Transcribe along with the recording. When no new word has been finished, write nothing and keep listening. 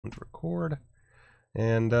Record.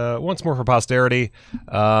 And once more for posterity,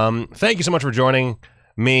 thank you so much for joining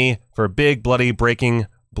me for big, bloody, breaking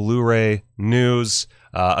Blu-ray news.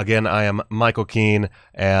 Again, I am Michael Keane,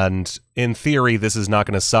 and in theory, this is not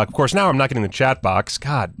going to suck. Of course, now I'm not getting the chat box.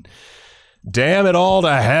 God damn it all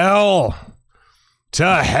to hell.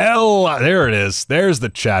 To hell. There it is. There's the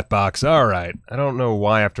chat box. All right. I don't know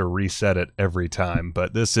why I have to reset it every time,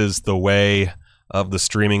 but this is the way of the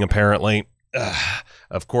streaming, apparently.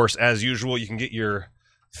 Of course, as usual, you can get your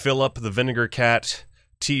Philip the Vinegar Cat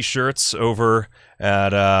t-shirts over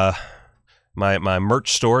at my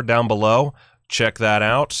merch store down below. Check that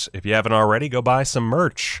out. If you haven't already, go buy some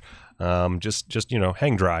merch. Just you know,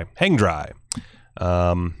 hang dry. Hang dry.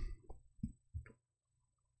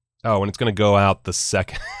 Oh, and it's gonna go out the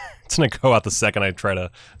second it's gonna go out the second I try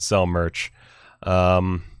to sell merch.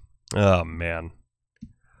 Oh man.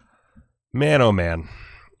 Man, oh man.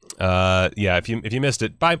 Yeah, if you missed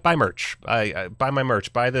it, buy merch. Buy my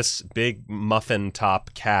merch. Buy this big muffin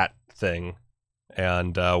top cat thing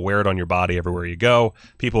and wear it on your body everywhere you go.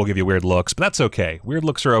 People will give you weird looks, but that's okay. Weird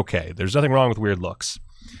looks are okay. There's nothing wrong with weird looks.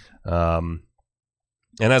 And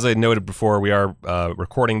as I noted before, we are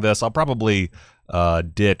recording this. I'll probably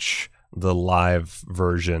ditch the live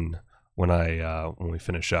version when we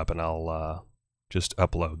finish up, and I'll just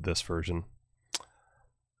upload this version.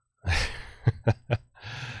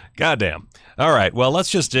 Goddamn. All right, well,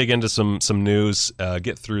 let's just dig into some news,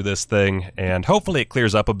 get through this thing, and hopefully it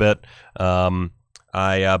clears up a bit.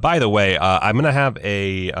 By the way, I'm gonna have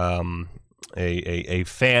a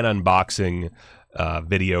fan unboxing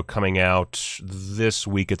video coming out this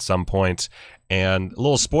week at some point, and a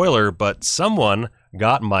little spoiler, but someone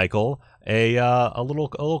got Michael a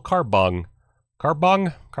little carbong,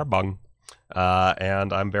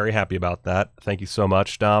 and I'm very happy about that. Thank you so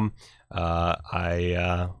much, Dom.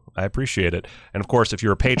 I appreciate it. And of course, if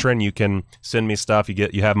you're a patron, you can send me stuff.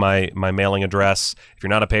 You have my mailing address. If you're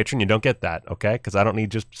not a patron, you don't get that, okay? Because I don't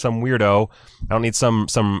need just some weirdo. I don't need some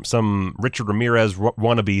Richard Ramirez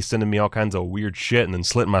wannabe sending me all kinds of weird shit and then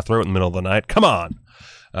slitting my throat in the middle of the night. Come on.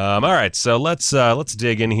 All right, so let's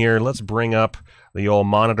dig in here. Let's bring up the old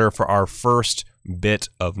monitor for our first bit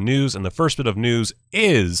of news. And the first bit of news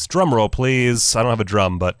is, drum roll please. I don't have a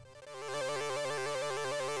drum, but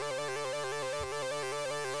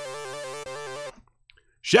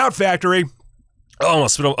Shout Factory. Oh,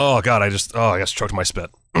 almost spit. Oh god, I just choked my spit.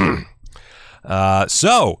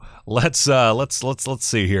 So let's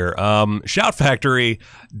see here. Shout Factory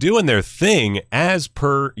doing their thing as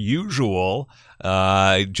per usual.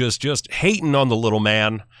 Just hating on the little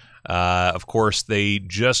man. Of course, they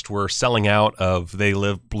just were selling out of They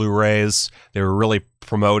Live Blu-rays. They were really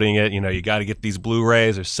promoting it. You know, you got to get these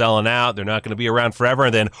Blu-rays. They're selling out. They're not going to be around forever.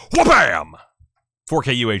 And then, wha-bam!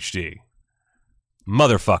 4K UHD.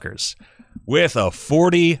 Motherfuckers. With a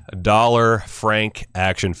 $40 Frank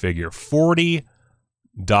action figure. $40.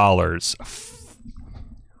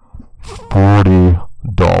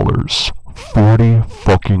 $40. 40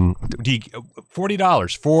 fucking...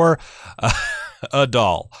 $40 for a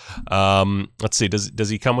doll. Let's see. Does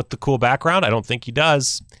he come with the cool background? I don't think he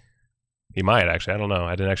does. He might, actually. I don't know.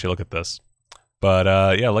 I didn't actually look at this.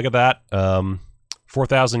 But, yeah, look at that.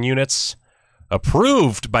 4,000 units.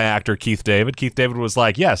 Approved by actor Keith David. Keith David was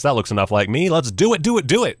like, yes, that looks enough like me. Let's do it, do it,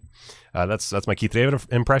 do it. That's my Keith David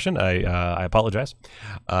impression. I apologize.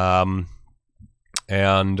 Yeah.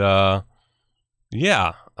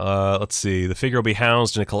 Let's see. The figure will be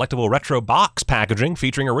housed in a collectible retro box packaging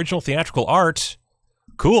featuring original theatrical art.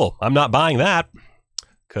 Cool. I'm not buying that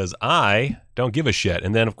because I don't give a shit.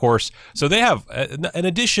 And then, of course, so they have, in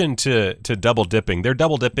addition to double dipping, they're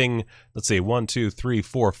double dipping, let's see, 1, 2, 3,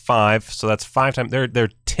 4, 5. So that's 5 times, they're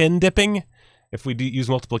 10 dipping if we use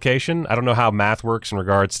multiplication. I don't know how math works in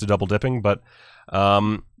regards to double dipping, but,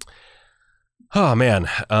 oh man.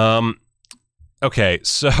 Okay,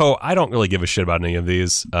 so I don't really give a shit about any of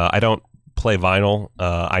these. I don't play vinyl.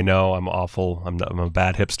 I know I'm awful. I'm a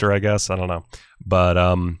bad hipster, I guess. I don't know. But,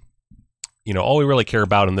 you know, all we really care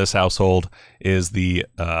about in this household is the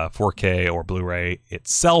 4K or Blu-ray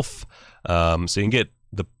itself. So you can get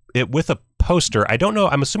it with a poster. I don't know.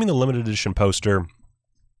 I'm assuming the limited edition poster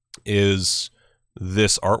is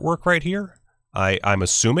this artwork right here. I'm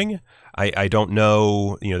assuming. I don't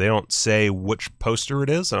know. You know, they don't say which poster it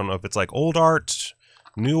is. I don't know if it's like old art,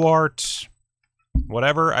 new art,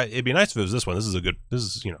 whatever. It'd be nice if it was this one. This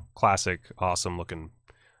is, you know, classic, awesome looking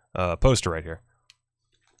poster right here.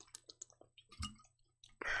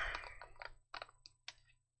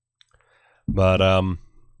 But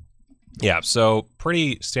yeah, so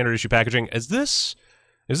pretty standard issue packaging. Is this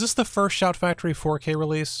the first Shout Factory 4K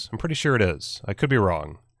release? I'm pretty sure it is. I could be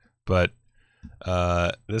wrong. but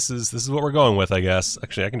this is what we're going with, I guess.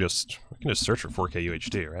 Actually, I can just search for 4K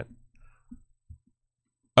UHD, right?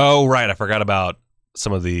 Oh, right, I forgot about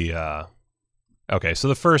some of the okay, so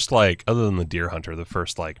the first, like, other than the Deer Hunter, the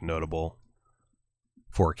first, like, notable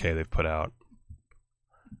 4K they've put out.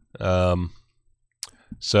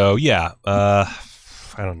 So yeah, I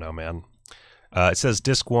don't know, man. It says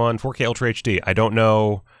disc 1 4K Ultra HD. I don't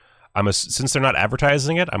know. Since they're not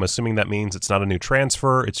advertising it, I'm assuming that means it's not a new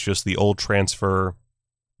transfer. It's just the old transfer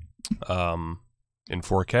in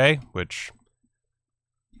 4K, which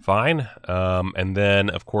fine. And then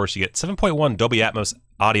of course you get 7.1 Dolby Atmos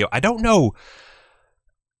audio. I don't know.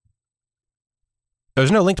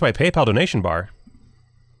 There's no link to my PayPal donation bar.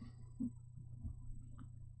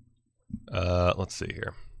 Let's see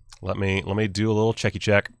here. Let me do a little checky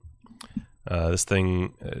check. This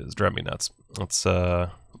thing is driving me nuts. Let's see.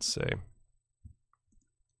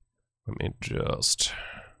 Let me just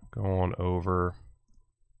go on over.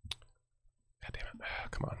 God damn it!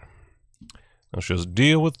 Come on. Let's just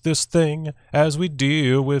deal with this thing as we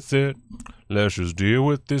deal with it. Let's just deal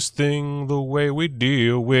with this thing the way we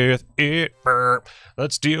deal with it.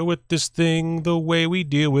 Let's deal with this thing the way we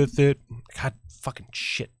deal with it. God fucking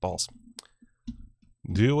shit balls.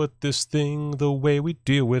 Deal with this thing the way we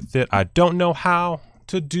deal with it. I don't know how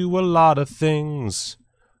to do a lot of things.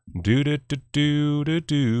 Do do do do do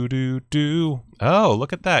do do do. Oh,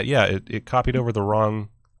 look at that. Yeah, it copied over the wrong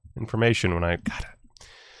information when I got it.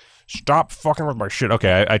 Stop fucking with my shit.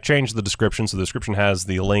 Okay, I changed the description, so the description has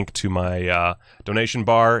the link to my donation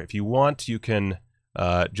bar. If you want, you can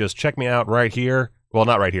just check me out right here. Well,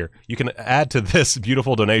 not right here. You can add to this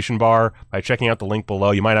beautiful donation bar by checking out the link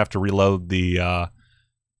below. You might have to reload the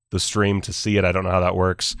stream to see it. I don't know how that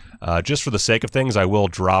works. Just for the sake of things, I will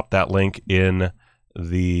drop that link in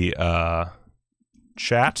the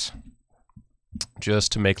chat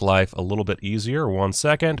just to make life a little bit easier. 1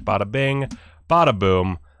 second. Bada bing, bada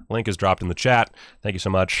boom. Link is dropped in the chat. Thank you so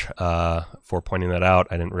much for pointing that out.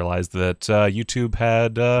 I didn't realize that YouTube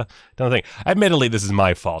had done a thing. Admittedly, this is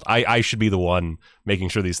my fault. I should be the one making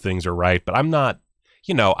sure these things are right, but I'm not,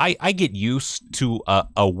 you know, I get used to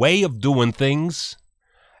a way of doing things,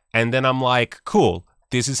 and then I'm like, cool,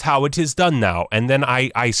 this is how it is done now. And then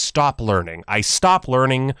I stop learning. I stop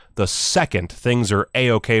learning the second things are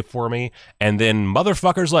A-okay for me. And then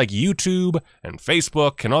motherfuckers like YouTube and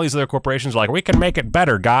Facebook and all these other corporations are like, we can make it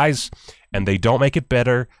better, guys. And they don't make it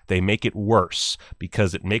better. They make it worse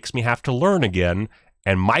because it makes me have to learn again.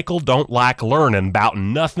 And Michael don't like learning about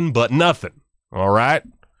nothing but nothing. All right?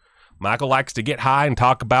 Michael likes to get high and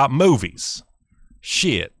talk about movies.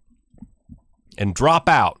 Shit. And drop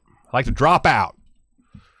out. I like to drop out.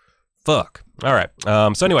 Fuck. All right.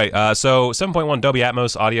 So anyway, so 7.1 Dolby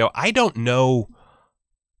Atmos audio. I don't know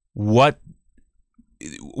why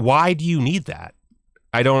do you need that?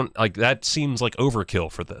 I don't like that. Seems like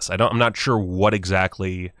overkill for this. I'm not sure what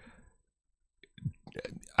exactly.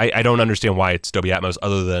 I don't understand why it's Dolby Atmos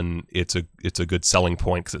other than it's a good selling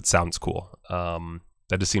point because it sounds cool.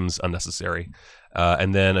 That just seems unnecessary.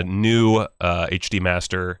 And then a new HD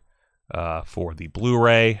master for the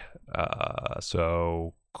Blu-ray.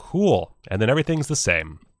 So cool. And then everything's the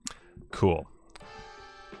same. Cool.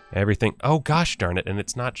 Everything. Oh, gosh darn it. And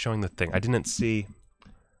it's not showing the thing. I didn't see.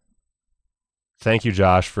 Thank you,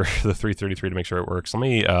 Josh, for the 333 to make sure it works. Let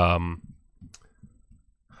me, alert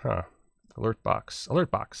box. Alert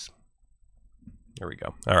box. There we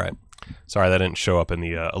go. All right. Sorry, that didn't show up in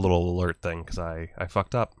the a little alert thing because I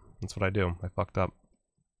fucked up. That's what I do. I fucked up.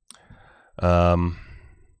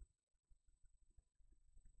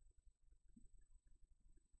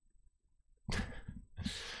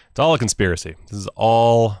 It's all a conspiracy. This is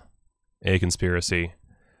all a conspiracy.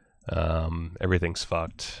 Everything's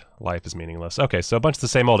fucked. Life is meaningless. Okay, so a bunch of the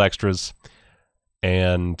same old extras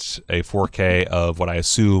and a 4K of what I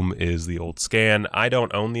assume is the old scan. I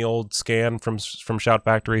don't own the old scan from Shout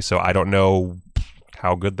Factory, so I don't know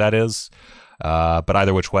how good that is. But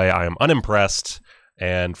either which way, I am unimpressed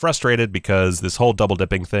and frustrated because this whole double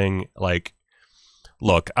dipping thing, like,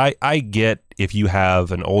 look, I get if you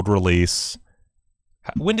have an old release.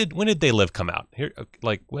 When did They Live come out? Here,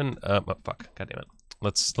 like when? Oh, fuck, god damn it.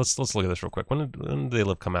 Let's look at this real quick. When did They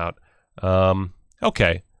Live come out?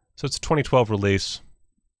 Okay, so it's a 2012 release.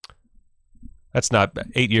 That's not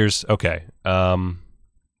 8 years. Okay, I'm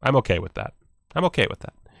okay with that. I'm okay with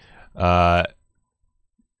that.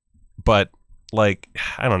 But like,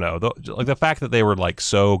 I don't know, like the fact that they were like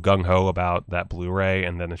so gung ho about that Blu-ray,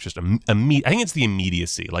 and then it's just I think it's the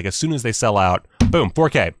immediacy. Like as soon as they sell out, boom,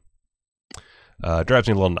 4K. Drives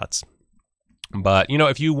me a little nuts. But, you know,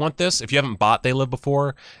 if you want this, if you haven't bought They Live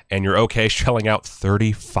before and you're okay shelling out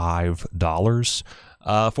 $35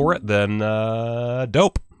 for it, then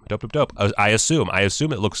dope. I assume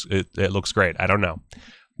it looks great. I don't know.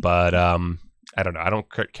 But I don't know. I don't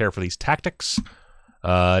care for these tactics.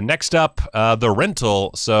 Next up, The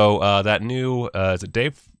Rental. So that new, is it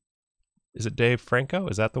Dave Franco?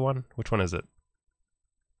 Is that the one? Which one is it?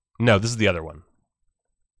 No, this is the other one.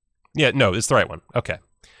 Yeah, no, it's the right one. Okay.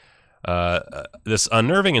 This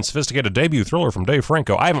unnerving and sophisticated debut thriller from Dave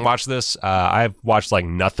Franco. I haven't watched this. I've watched like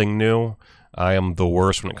nothing new. I am the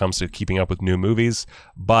worst when it comes to keeping up with new movies.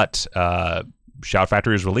 But Shout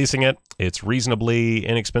Factory is releasing it. It's reasonably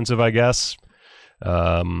inexpensive, I guess.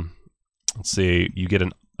 Let's see. You get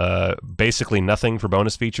basically nothing for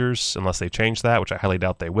bonus features unless they change that, which I highly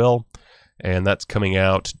doubt they will. And that's coming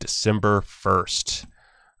out December 1st.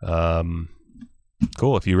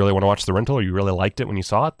 Cool. If you really want to watch The Rental or you really liked it when you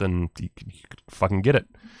saw it, then you could fucking get it.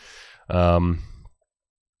 Yeah,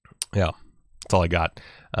 that's all I got.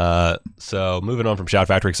 So moving on from Shout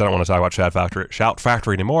Factory, because I don't want to talk about Shout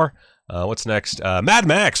Factory anymore. What's next? Mad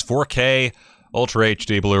Max 4K Ultra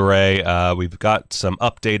HD Blu-ray. We've got some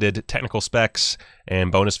updated technical specs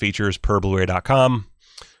and bonus features per Blu-ray.com.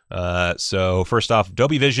 So first off,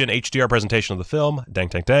 Dolby Vision HDR presentation of the film.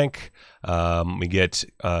 Dank. We get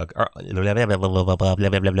I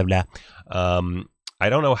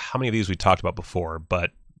don't know how many of these we talked about before,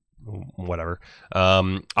 but whatever.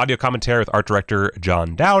 Audio commentary with art director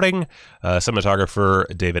John Dowding,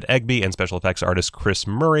 cinematographer David Egby, and special effects artist Chris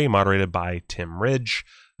Murray, moderated by Tim Ridge.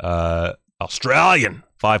 Australian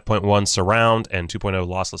 5.1 surround and 2.0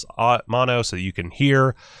 lossless mono, so that you can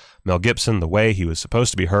hear Mel Gibson the way he was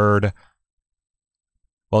supposed to be heard.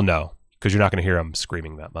 Well, no, because you're not going to hear him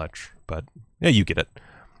screaming that much, but yeah, you get it.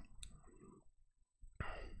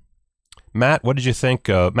 Matt, what did you think?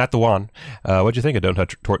 Matt the Wan, what did you think of Don't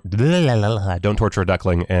Torture a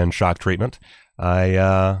Duckling and Shock Treatment?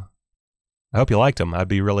 I hope you liked them.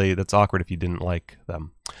 That's awkward if you didn't like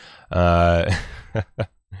them.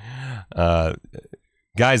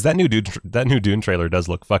 Guys, that new Dune trailer does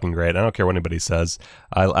look fucking great. I don't care what anybody says.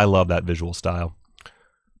 I love that visual style.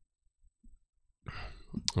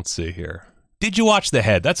 Let's see here. Did you watch The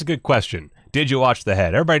Head? That's a good question. Did you watch The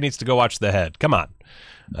Head? Everybody needs to go watch The Head. Come on.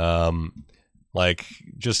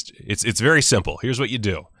 It's very simple. Here's what you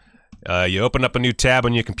do. You open up a new tab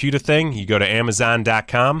on your computer thing. You go to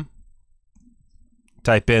Amazon.com.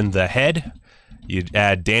 Type in The Head. You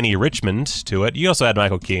add Danny Richmond to it. You also add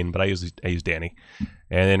Michael Keane, but I use Danny.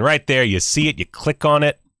 And then right there, you see it. You click on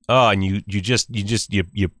it. Oh, and you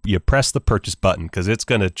press the purchase button because it's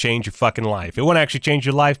gonna change your fucking life. It won't actually change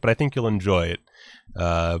your life, but I think you'll enjoy it.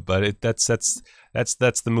 But that's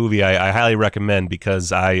the movie I highly recommend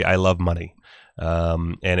because I love money.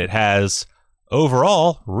 And it has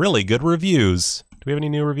overall really good reviews. Do we have any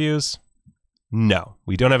new reviews? No,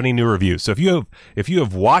 we don't have any new reviews. So if you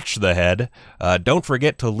have watched The Head, don't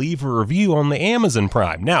forget to leave a review on the Amazon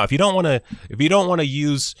Prime. Now, if you don't want to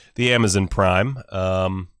use the Amazon Prime,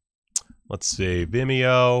 let's see,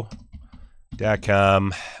 Vimeo.com,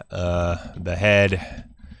 The Head.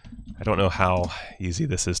 I don't know how easy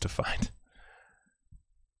this is to find.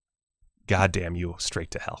 God damn you,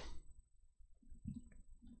 straight to hell.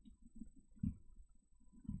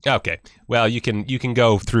 Okay, well, you can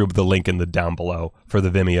go through the link in the down below for the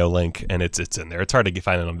Vimeo link, and it's in there. It's hard to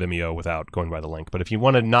find it on Vimeo without going by the link. But if you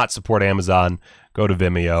want to not support Amazon, go to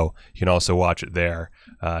Vimeo. You can also watch it there.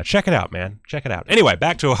 Check it out, man. Check it out. Anyway,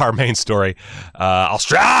 back to our main story.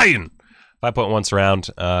 Australian 5.1 surround,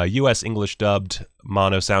 U.S. English dubbed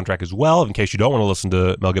mono soundtrack as well, in case you don't want to listen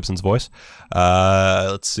to Mel Gibson's voice.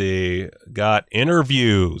 Let's see. Got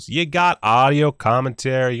interviews. You got audio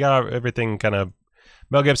commentary. You got everything kind of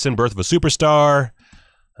Mel Gibson, Birth of a Superstar,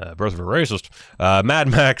 Birth of a Racist, Mad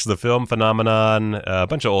Max, the film phenomenon, a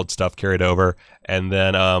bunch of old stuff carried over. And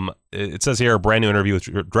then it says here a brand new interview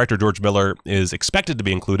with director George Miller is expected to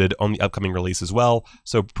be included on the upcoming release as well.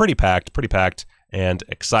 So pretty packed and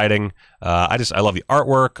exciting. I love the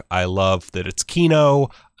artwork. I love that it's Kino.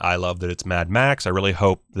 I love that it's Mad Max. I really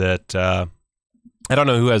hope that... I don't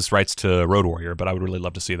know who has rights to Road Warrior, but I would really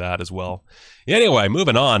love to see that as well. Anyway,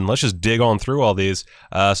 moving on. Let's just dig on through all these.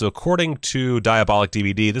 So according to Diabolic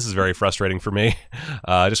DVD, this is very frustrating for me.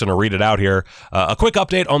 Just going to read it out here. A quick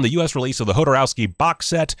update on the U.S. release of the Jodorowsky box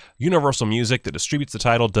set. Universal Music that distributes the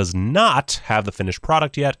title does not have the finished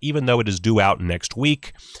product yet, even though it is due out next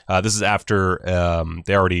week. This is after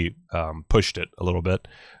they already pushed it a little bit.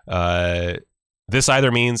 This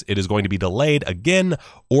either means it is going to be delayed again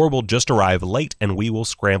or will just arrive late and we will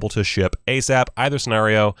scramble to ship ASAP. Either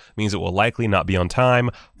scenario means it will likely not be on time.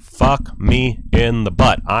 Fuck me in the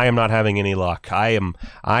butt. I am not having any luck. I am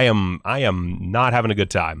not having a good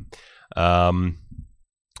time. Not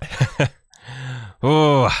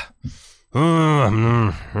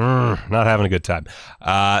having a good time.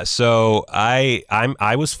 So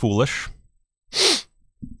I was foolish.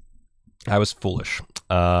 I was foolish.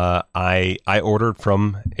 I ordered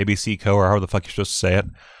from ABC Co, or however the fuck you're supposed to say it,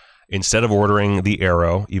 instead of ordering the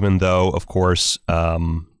Arrow, even though, of course,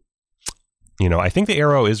 you know, I think the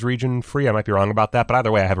Arrow is region free. I might be wrong about that, but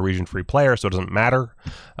either way, I have a region free player, so it doesn't matter.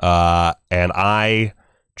 And I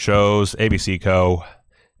chose ABC Co,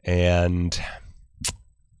 and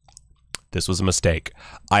this was a mistake.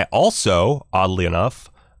 I also, oddly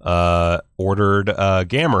enough, ordered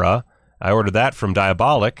Gamera. I ordered that from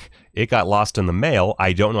Diabolic. It got lost in the mail.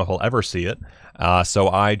 I don't know if I'll ever see it. So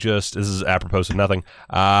I just, this is apropos of nothing.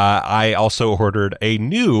 I also ordered a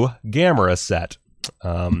new Gamera set.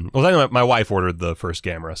 Well, my wife ordered the first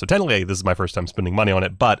Gamera. So technically, this is my first time spending money on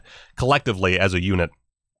it. But collectively, as a unit,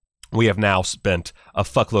 we have now spent a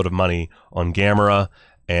fuckload of money on Gamera.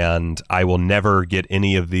 And I will never get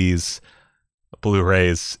any of these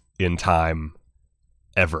Blu-rays in time,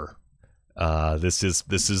 ever. This is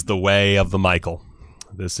the way of the Michael.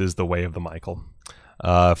 This is the way of the Michael.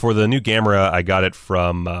 For the new Gamera, I got it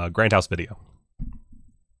from Grindhouse Video.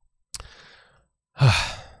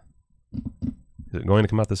 Is it going to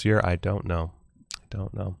come out this year? I don't know. I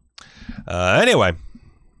don't know. Anyway,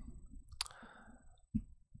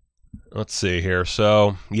 let's see here.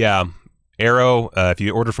 So yeah, Arrow. If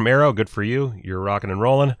you ordered from Arrow, good for you. You're rocking and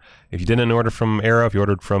rolling. If you didn't order from Arrow, if you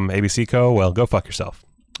ordered from ABC Co, well, go fuck yourself.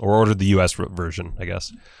 Or ordered the US version, I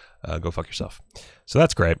guess. Go fuck yourself. So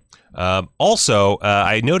that's great. Also,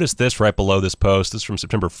 I noticed this right below this post. This is from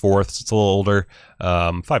September 4th. So it's a little older,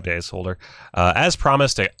 5 days older. As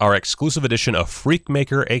promised, our exclusive edition of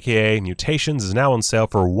Freakmaker, aka Mutations, is now on sale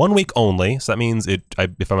for 1 week only. So that means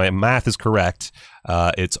if my math is correct,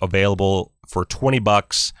 it's available for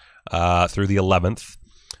 $20 through the 11th.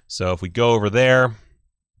 So if we go over there,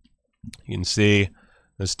 you can see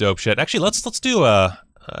this dope shit. Actually, let's do a.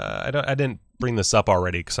 I didn't bring this up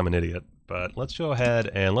already because I'm an idiot, but let's go ahead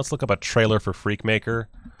and let's look up a trailer for Freakmaker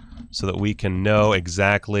so that we can know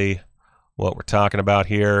exactly what we're talking about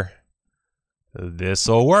here.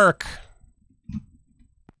 This'll work.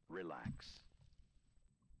 Relax.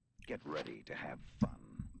 Get ready to have fun.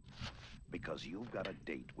 Because you've got a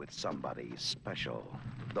date with somebody special.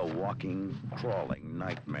 The walking, crawling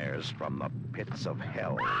nightmares from the pits of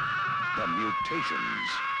hell. The Mutations.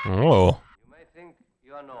 Oh.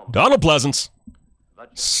 Donald Pleasance.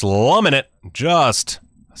 Slumming it. Just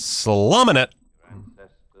slumming it.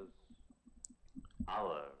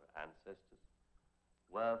 Our ancestors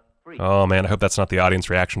were free. Oh man, I hope that's not the audience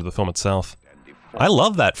reaction to the film itself. I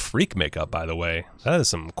love that freak makeup, by the way. That is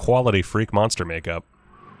some quality freak monster makeup.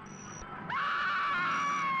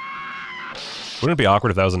 Wouldn't it be awkward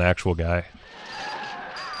if that was an actual guy?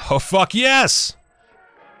 Oh fuck yes!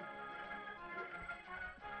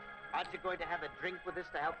 Aren't you going to have a drink with us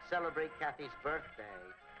to help celebrate Kathy's birthday?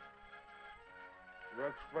 You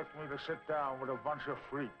expect me to sit down with a bunch of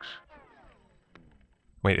freaks?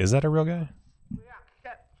 Wait, is that a real guy?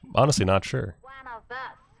 Honestly, not sure. One of us.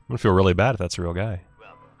 I'm gonna feel really bad if that's a real guy.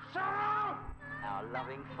 Our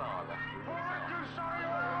loving father.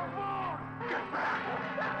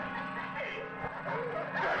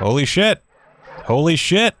 Holy shit! Holy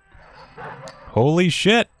shit! Holy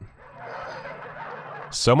shit!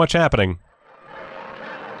 So much happening.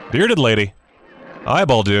 Bearded lady.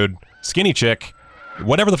 Eyeball dude. Skinny chick.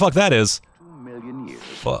 Whatever the fuck that is. 2 million years.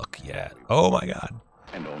 Fuck yeah. Oh my god.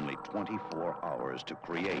 And only 24 hours to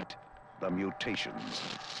create the Mutations.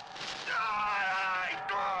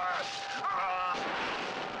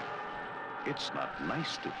 It's not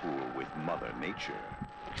nice to fool with Mother Nature.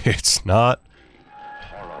 It's not.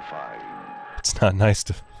 Horrifying. It's not nice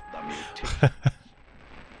to. The Mutations.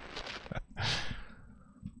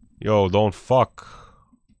 Yo, don't fuck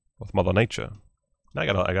with Mother Nature. I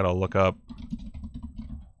gotta look up.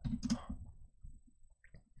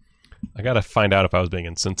 I gotta find out if I was being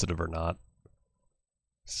insensitive or not.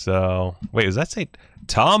 So, wait, does that say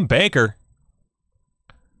Tom Baker?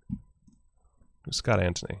 Who's Scott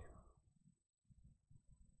Anthony?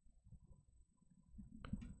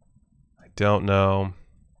 I don't know.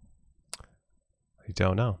 I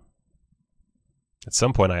don't know. At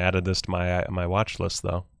some point, I added this to my watch list,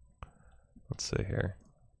 though. Let's see here.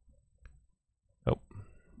 Oh.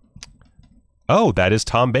 Oh, that is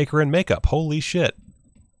Tom Baker in makeup. Holy shit.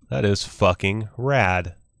 That is fucking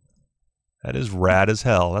rad. That is rad as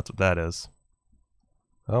hell. That's what that is.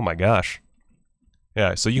 Oh my gosh.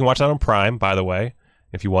 Yeah, so you can watch that on Prime, by the way,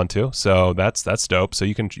 if you want to. So that's dope. So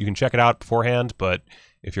you can check it out beforehand, but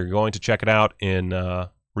if you're going to check it out in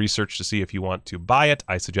research to see if you want to buy it,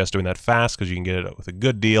 I suggest doing that fast because you can get it with a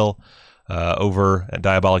good deal over at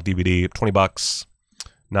Diabolic DVD, $20.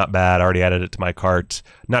 Not bad. I already added it to my cart.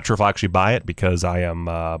 Not sure if I'll actually buy it because I am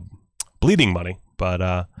bleeding money,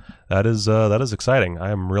 but that is exciting.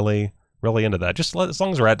 I am really into that. Just as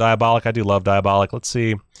long as we're at Diabolic, I do love Diabolic. Let's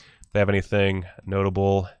see if they have anything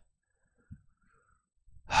notable.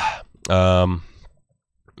 Yeah,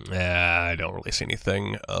 I don't really see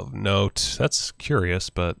anything of note. That's curious,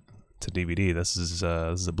 but it's a DVD. This is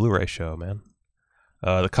a Blu-ray show, man.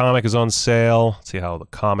 The comic is on sale. Let's see how the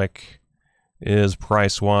comic is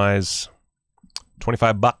price-wise.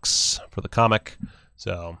 $25 for the comic.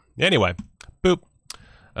 So anyway, boop.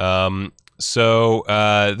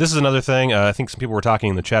 This is another thing. I think some people were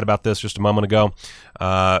talking in the chat about this just a moment ago.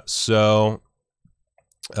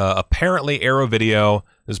 Apparently Arrow Video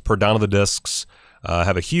is per Dawn of the Discs.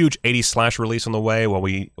 Have a huge 80s slash release on the way.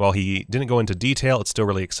 While he didn't go into detail, it's still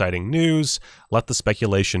really exciting news. Let the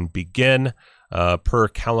speculation begin. Per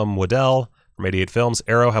Callum Waddell from 88 Films,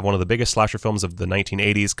 Arrow have one of the biggest slasher films of the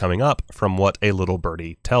 1980s coming up, from what a little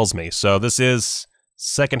birdie tells me. So this is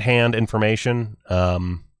secondhand information,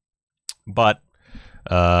 but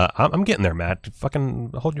I'm getting there, Matt.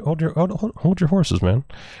 Fucking hold your horses, man.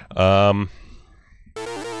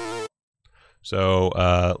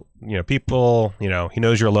 People, he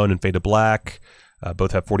knows you're alone and Fade to Black.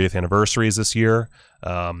 Both have 40th anniversaries this year,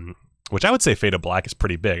 which I would say Fade to Black is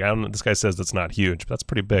pretty big. I don't know. This guy says that's not huge, but that's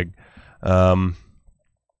pretty big. But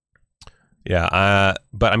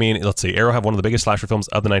I mean, let's see. Arrow have one of the biggest slasher films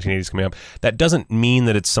of the 1980s coming up. That doesn't mean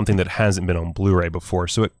that it's something that hasn't been on Blu-ray before.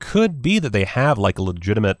 So it could be that they have like a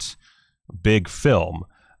legitimate big film.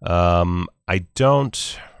 I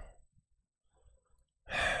don't.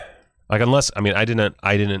 Like, unless, I mean, I didn't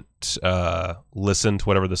listen to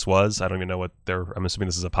whatever this was. I don't even know what I'm assuming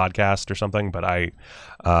this is a podcast or something, but I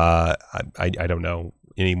don't know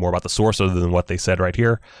any more about the source other than what they said right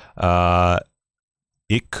here.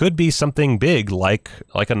 It could be something big like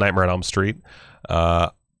a Nightmare on Elm Street.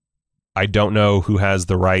 I don't know who has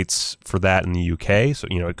the rights for that in the UK. So,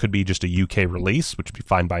 it could be just a UK release, which would be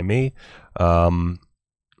fine by me.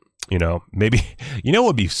 Maybe, what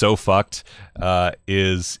would be so fucked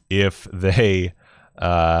is if they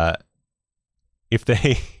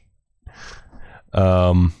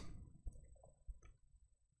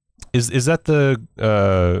is that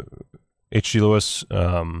the H.G. Lewis,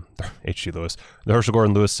 the Herschel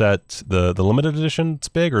Gordon Lewis set, the limited edition, it's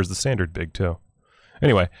big, or is the standard big too?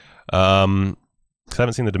 Anyway, 'cause I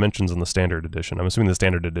haven't seen the dimensions on the standard edition. I'm assuming the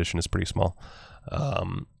standard edition is pretty small.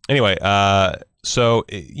 So,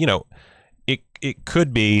 it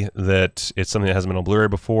could be that it's something that hasn't been on Blu-ray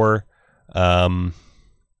before.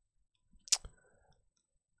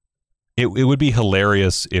 It would be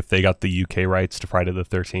hilarious if they got the UK rights to Friday the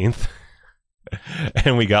 13th.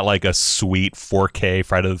 And we got like a sweet 4K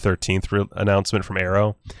Friday the 13th announcement from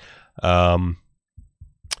Arrow.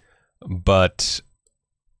 But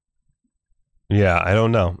yeah, I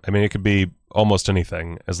don't know. I mean, it could be almost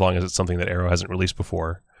anything as long as it's something that Arrow hasn't released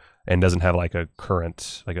before and doesn't have like a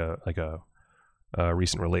current, like a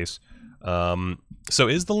recent release. So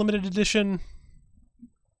is the limited edition?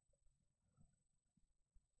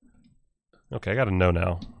 Okay, I gotta know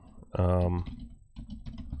now.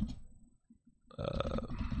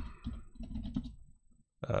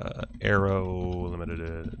 Arrow limited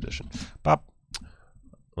edition. Pop.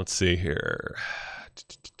 Let's see here.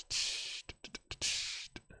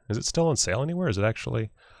 Is it still on sale anywhere? Is it actually?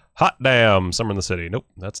 Hot damn! Summer in the City. Nope,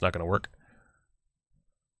 that's not gonna work.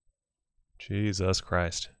 Jesus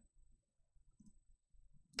Christ.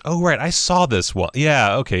 Oh, right, I saw this one.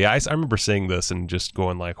 Yeah, okay, I remember seeing this and just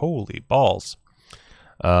going like, holy balls.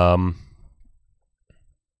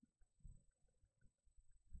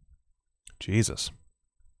 Jesus.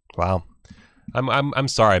 Wow. I'm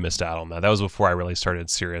sorry I missed out on that. That was before I really started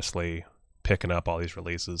seriously picking up all these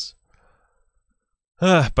releases.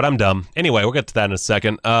 But I'm dumb. Anyway, we'll get to that in a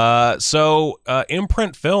second.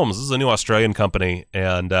 Imprint Films, this is a new Australian company,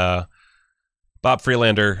 and Bob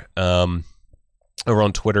Freelander, over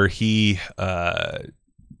on Twitter, he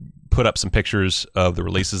put up some pictures of the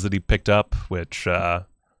releases that he picked up, which, so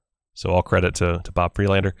all credit to Bob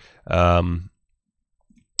Freelander.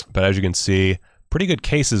 But as you can see, pretty good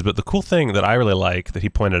cases, but the cool thing that I really like that he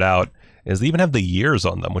pointed out is they even have the years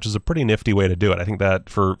on them, which is a pretty nifty way to do it. I think that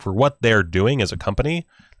for what they're doing as a company,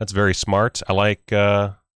 that's very smart. I like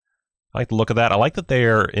I like the look of that. I like that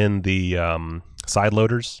they're in the side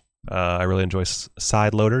loaders. I really enjoy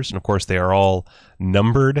side loaders. And of course, they are all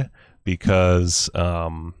numbered because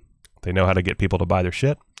they know how to get people to buy their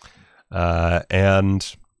shit.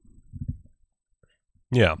 And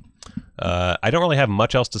yeah, I don't really have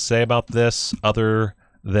much else to say about this other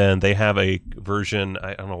than they have a version.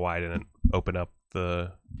 I don't know why I didn't open up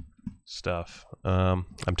the stuff. I'm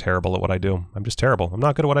terrible at what I do. I'm just terrible. I'm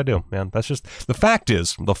not good at what I do, man. That's just the fact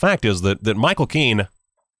is that Michael Keane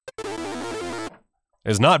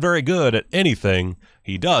is not very good at anything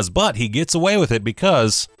he does, but he gets away with it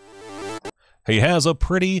because he has a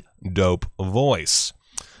pretty dope voice.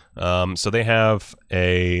 So they have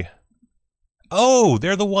a... Oh,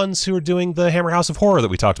 they're the ones who are doing the Hammer House of Horror that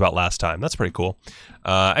we talked about last time. That's pretty cool.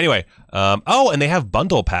 Anyway, oh, and they have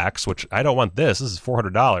bundle packs, which I don't want this. This is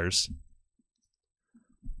 $400.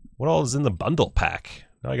 What all is in the bundle pack?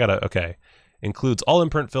 I gotta, okay. Includes all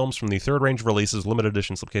imprint films from the third range of releases, limited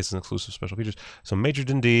edition, slipcases, and exclusive special features. So Major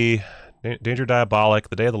D&D, Danger Diabolic,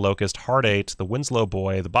 The Day of the Locust, Hard 8, The Winslow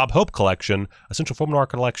Boy, the Bob Hope Collection, Essential Film Noir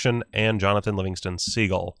Collection, and Jonathan Livingston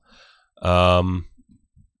Seagull.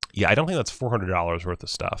 Yeah, I don't think that's $400 worth of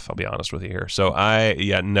stuff, I'll be honest with you here. So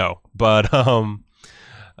no. But although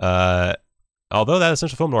that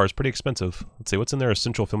Essential Film Noir is pretty expensive. Let's see, what's in their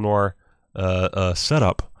Essential Film Noir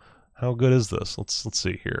setup? How good is this? Let's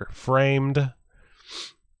see here. Framed.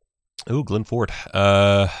 Ooh, Glenn Ford.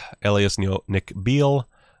 Alias Nick Beale.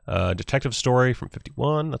 Detective Story from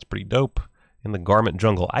 51. That's pretty dope. In the Garment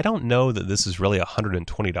Jungle. I don't know that this is really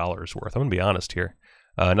 $120 worth. I'm going to be honest here.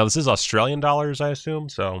 Now, this is Australian dollars, I assume,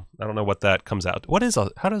 so I don't know what that comes out.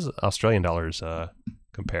 How does Australian dollars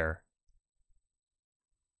compare?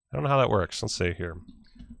 I don't know how that works. Let's see here.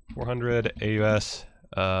 400 AUS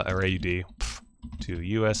or AUD to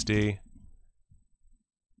USD.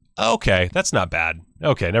 Okay, that's not bad.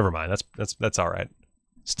 Okay, never mind. That's all right.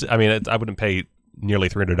 I mean, I wouldn't pay nearly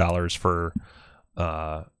 $300 for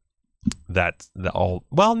that.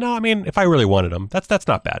 Well, no, I mean, if I really wanted them, that's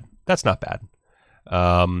not bad. That's not bad.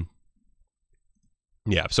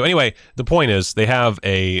 Yeah. So anyway, the point is they have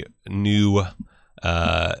a new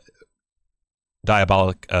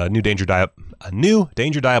new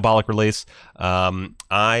Danger Diabolic release. I'm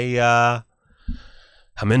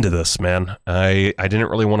into this, man. I didn't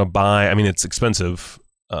really want to buy. I mean, it's expensive,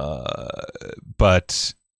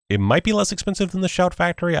 but it might be less expensive than the Shout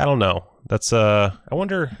Factory. I don't know. That's I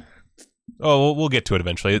wonder. Oh, we'll get to it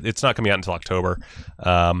eventually. It's not coming out until October.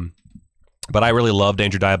 But I really love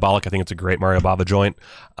Danger Diabolic. I think it's a great Mario Bava joint.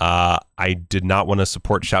 I did not want to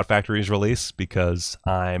support Shout Factory's release because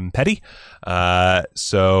I'm petty.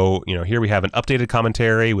 So, here we have an updated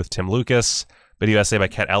commentary with Tim Lucas, video essay by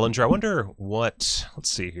Kat Ellinger. I wonder let's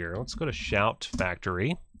see here. Let's go to Shout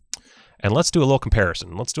Factory and let's do a little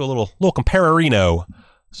comparison. Let's do a little comparino.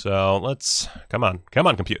 So come on,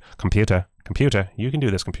 computer, you can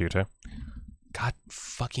do this, computer. God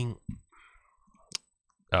fucking,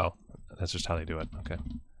 oh. That's just how they do it. Okay.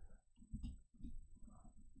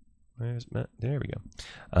 There we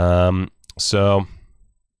go. So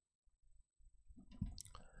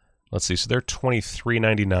let's see. So they're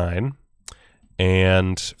 $23.99,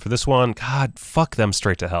 and for this one, God, fuck them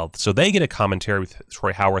straight to hell. So they get a commentary with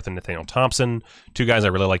Troy Howarth and Nathaniel Thompson, two guys I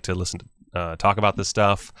really like to listen to talk about this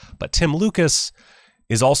stuff. But Tim Lucas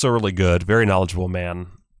is also really good, very knowledgeable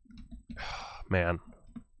man. Man,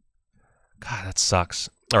 God, that sucks.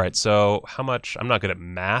 All right, so how much? I'm not good at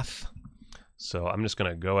math, so I'm just going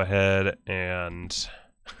to go ahead and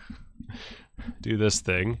do this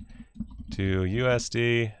thing to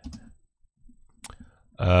USD.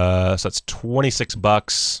 So that's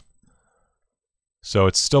 $26. So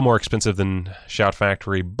it's still more expensive than Shout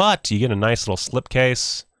Factory, but you get a nice little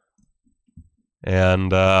slipcase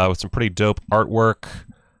and with some pretty dope artwork.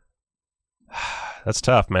 That's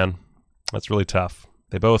tough, man. That's really tough.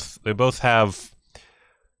 They both have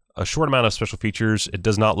a short amount of special features. It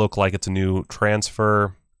does not look like it's a new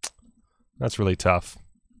transfer. That's really tough.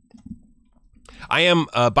 I am,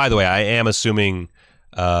 by the way, I am assuming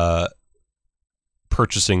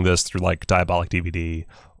purchasing this through like Diabolic DVD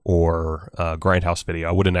or Grindhouse Video.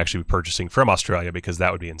 I wouldn't actually be purchasing from Australia because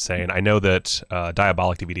that would be insane. I know that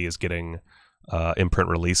Diabolic DVD is getting imprint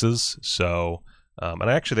releases, so and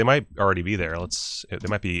actually they might already be there. They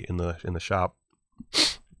might be in the shop.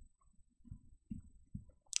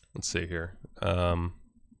 Let's see here. No,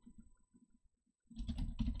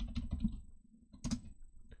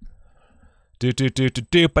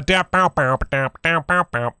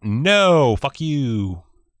 fuck you.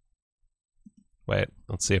 Wait,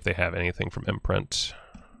 let's see if they have anything from imprint.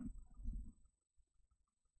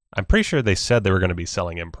 I'm pretty sure they said they were going to be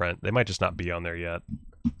selling imprint. They might just not be on there yet.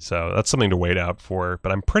 So that's something to wait out for.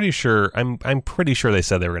 But I'm pretty sure I'm pretty sure they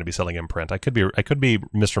said they were going to be selling imprint. I could be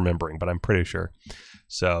misremembering, but I'm pretty sure.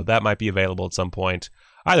 So that might be available at some point.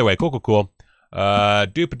 Either way, cool.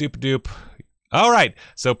 Doop. All right.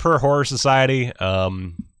 So per Horror Society,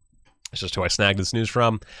 it's just who I snagged this news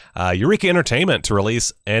from. Eureka Entertainment to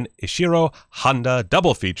release an Ishiro Honda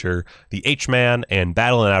double feature, The H-Man and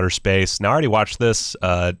Battle in Outer Space. Now, I already watched this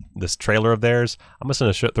trailer of theirs. I'm just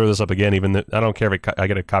going to throw this up again, even though I don't care if I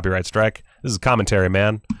get a copyright strike. This is commentary,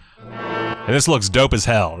 man. And this looks dope as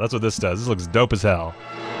hell. That's what this does. This looks dope as hell.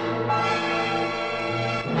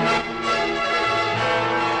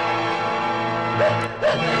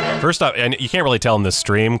 First off, and you can't really tell in this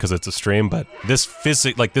stream because it's a stream, but this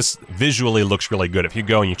visually looks really good. If you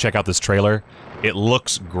go and you check out this trailer, it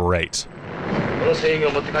looks great.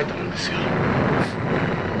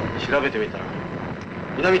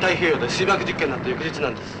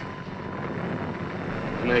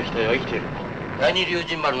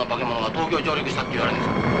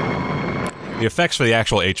 The effects for the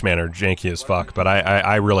actual H-Man are janky as fuck, but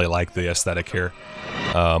I really like the aesthetic here.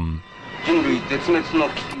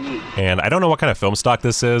 And I don't know what kind of film stock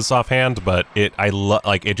this is offhand, but it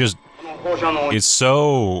just is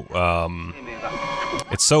so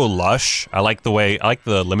it's so lush. I like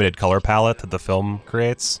the limited color palette that the film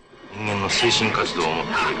creates.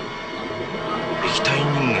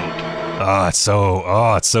 It's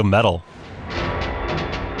so metal.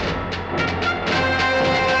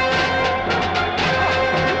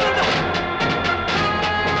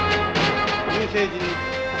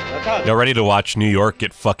 Y'all ready to watch New York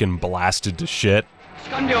get fucking blasted to shit?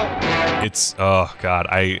 It's, oh god,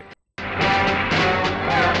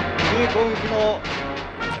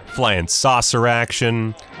 flying saucer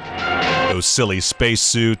action, those silly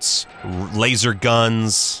spacesuits, laser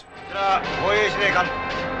guns.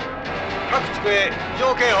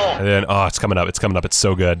 And then, oh, it's coming up, it's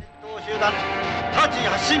so good.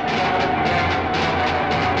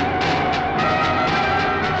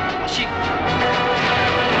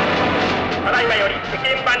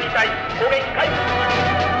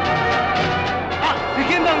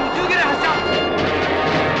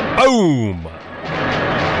 Boom!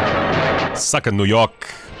 Suckin' New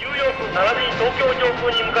York.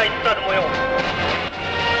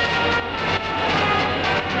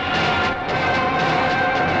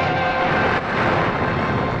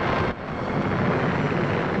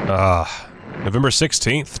 November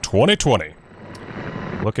 16th, 2020.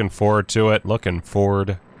 Looking forward to it.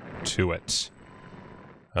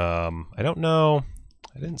 I don't know.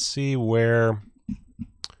 I didn't see where.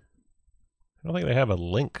 I don't think they have a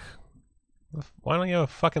link. Why don't you have a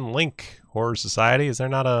fucking link, Horror Society? Is there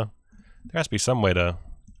not a... There has to be some way to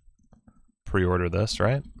pre-order this,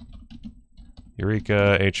 right?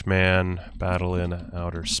 Eureka, H-Man, Battle in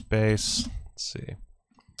Outer Space. Let's see.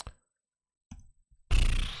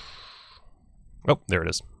 Oh, there it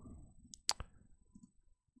is.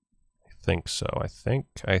 I think so. I think.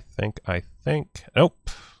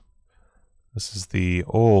 Nope. This is the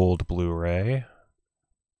old Blu-ray.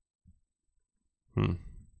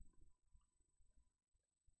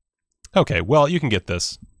 Okay, well, you can get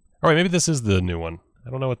this. Alright, maybe this is the new one. I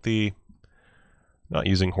don't know what the... Not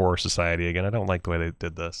using Horror Society again. I don't like the way they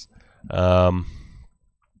did this. There's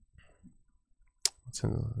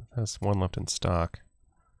one left in stock.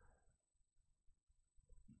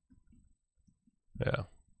 Yeah.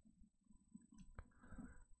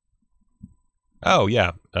 Oh,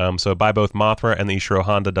 yeah. So buy both Mothra and the Ishiro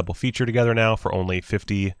Honda double feature together now for only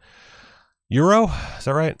 €50. Is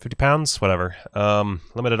that right? 50 pounds? Whatever.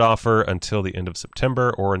 Limited offer until the end of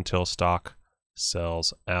September or until stock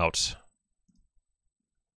sells out.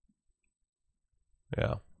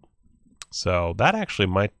 Yeah. So that actually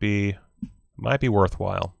might be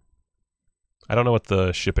worthwhile. I don't know what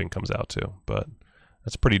the shipping comes out to, but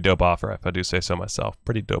that's a pretty dope offer if I do say so myself.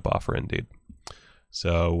 Pretty dope offer indeed.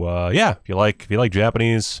 So yeah, if you like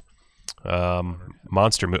Japanese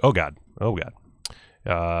monster movie, oh god,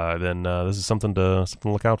 then this is something to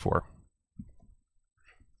look out for.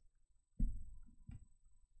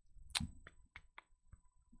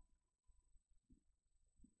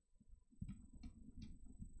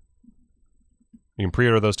 You can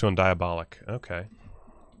pre-order those two on Diabolic. Okay.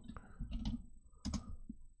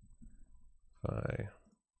 Bye.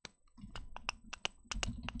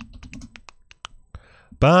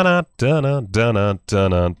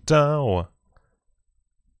 Ba-da-da-da-da-da-da.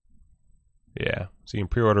 Yeah, so you can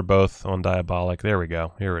pre-order both on Diabolic. There we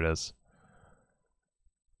go. Here it is.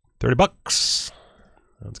 $30.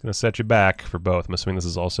 That's going to set you back for both. I'm assuming this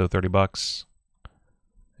is also $30.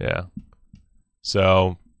 Yeah.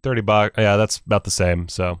 So $30. Yeah, that's about the same.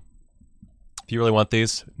 So if you really want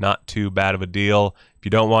these, not too bad of a deal. If you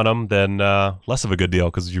don't want them, then less of a good deal,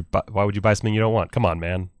 because why would you buy something you don't want? Come on,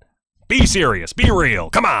 man. Be serious. Be real.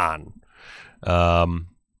 Come on. All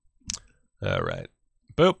right.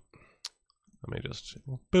 Boop. Let me just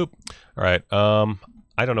boop. All right.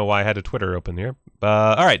 I don't know why I had a Twitter open here.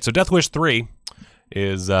 All right. So Death Wish 3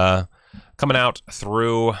 is coming out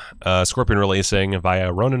through Scorpion releasing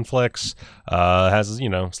via Ronin Flicks. Has, you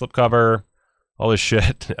know, slipcover, all this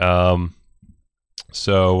shit.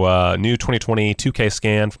 So new 2020 2K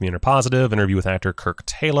scan from the Inner Positive, interview with actor Kirk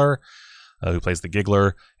Taylor, who plays the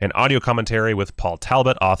Giggler, and audio commentary with Paul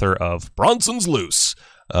Talbot, author of Bronson's Loose.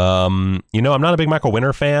 You know, I'm not a big Michael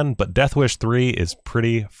Winner fan, but Death Wish 3 is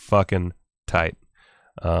pretty fucking tight.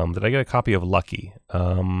 Did I get a copy of Lucky?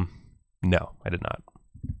 No, I did not.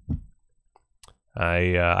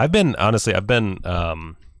 I've been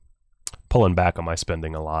pulling back on my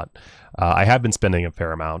spending a lot. I have been spending a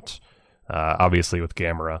fair amount, obviously with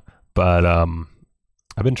Gamera, but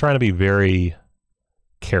I've been trying to be very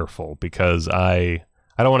careful, because I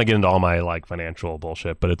don't want to get into all my like financial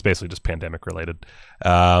bullshit, but it's basically just pandemic related.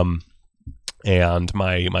 And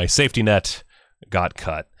my safety net got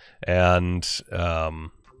cut, and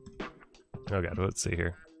oh god, let's see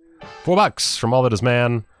here. $4 from All That Is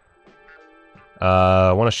Man.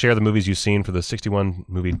 Want to share the movies you've seen for the 61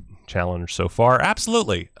 movie challenge so far?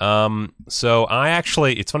 Absolutely. So I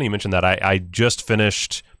actually, it's funny you mentioned that. I just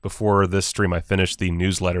finished, before this stream, I finished the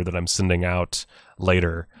newsletter that I'm sending out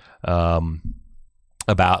later about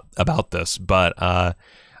this, but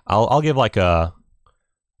I'll give like a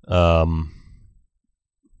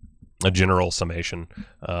general summation.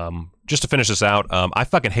 Just to finish this out, I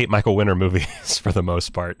fucking hate Michael Winner movies for the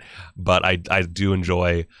most part, but I do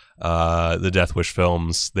enjoy the Death Wish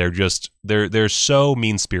films. They're so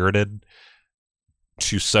mean-spirited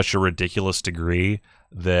to such a ridiculous degree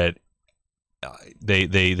that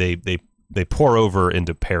they pour over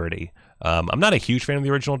into parody. I'm not a huge fan of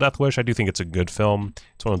the original Death Wish. I do think it's a good film.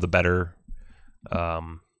 It's one of the better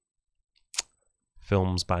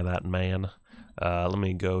films by that man. Let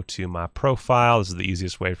me go to my profile. This is the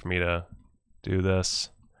easiest way for me to do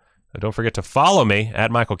this. Don't forget to follow me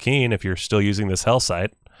at Michael Keane if you're still using this hell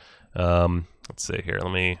site. Let's see here.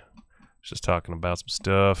 Let me just talking about some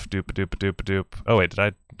stuff. Doop-a-doop-a-doop-a-doop. Oh wait, did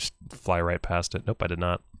I just fly right past it? Nope, I did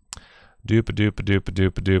not.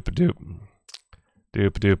 Doop-a-doop-a-doop-a-doop-a-doop.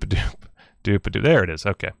 Doop-a-doop-a-doop. Doop-a-doop. There it is.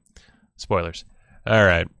 Okay. Spoilers. All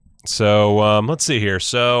right. So let's see here.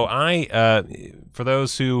 So for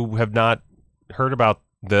those who have not heard about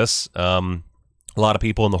this, a lot of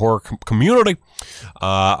people in the horror community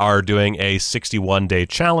are doing a 61-day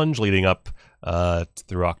challenge leading up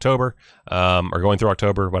through October, or going through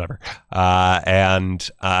October, whatever. And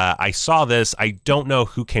I saw this. I don't know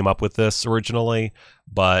who came up with this originally,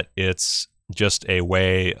 but it's just a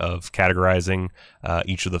way of categorizing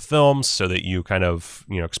each of the films so that you kind of,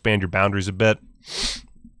 you know, expand your boundaries a bit.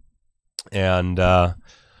 And oh,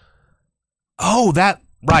 that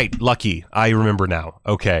right, Lucky. I remember now.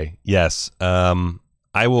 Okay, yes.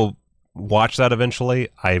 I will watch that eventually.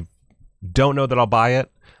 I don't know that I'll buy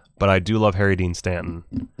it, but I do love Harry Dean Stanton.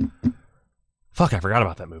 Fuck, I forgot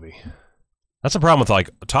about that movie. That's the problem with like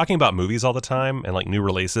talking about movies all the time and like new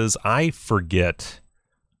releases. I forget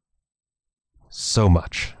so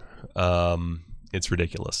much. It's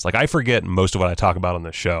ridiculous. Like I forget most of what I talk about on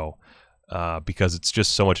the show because it's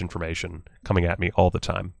just so much information coming at me all the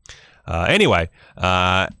time. Anyway,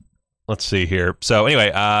 let's see here. So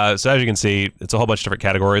anyway, so as you can see, it's a whole bunch of different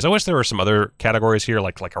categories. I wish there were some other categories here,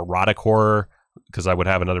 like erotic horror, because I would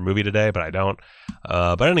have another movie today, but I don't.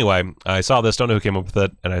 But anyway, I saw this, don't know who came up with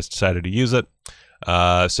it, and I decided to use it.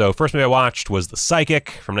 So first movie I watched was The Psychic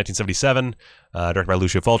from 1977, directed by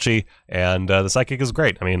Lucio Fulci, and The Psychic is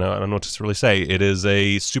great. I mean, I don't know what to really say. It is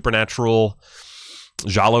a supernatural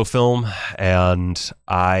giallo film, and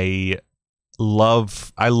I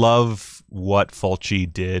love what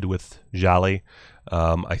Fulci did with gialli.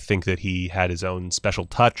 I think that he had his own special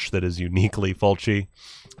touch that is uniquely Fulci,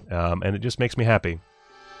 and it just makes me happy.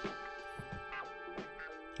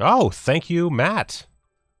 Oh, thank you, Matt.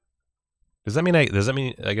 Does that mean I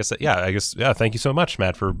guess yeah. Thank you so much,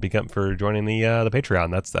 Matt, for joining the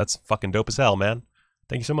Patreon. That's fucking dope as hell, man.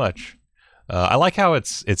 Thank you so much. I like how it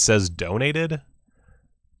says donated,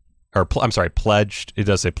 or I'm sorry, pledged. It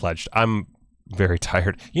does say pledged. I'm very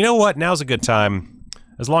tired. You know what? Now's a good time.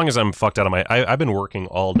 As long as I'm fucked out of my... I've been working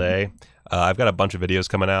all day. I've got a bunch of videos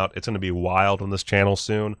coming out. It's going to be wild on this channel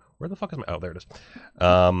soon. Where the fuck is my... Oh, there it is.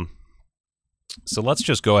 So let's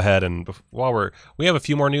just go ahead and while we have a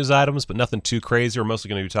few more news items, but nothing too crazy. We're mostly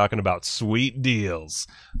going to be talking about sweet deals.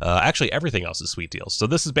 Actually, everything else is sweet deals. So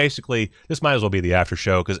this is basically, this might as well be the after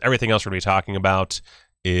show because everything else we're going to be talking about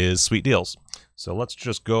is sweet deals. So let's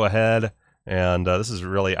just go ahead and this is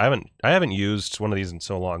really, I haven't used one of these in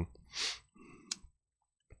so long.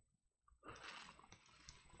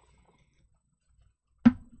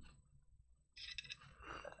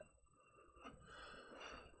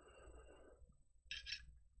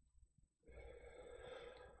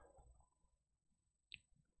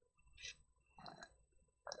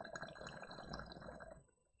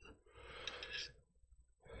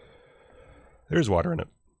 There's water in it.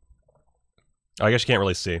 Oh, I guess you can't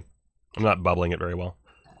really see. I'm not bubbling it very well.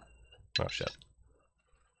 Oh, shit.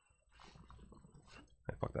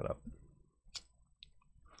 I fucked that up.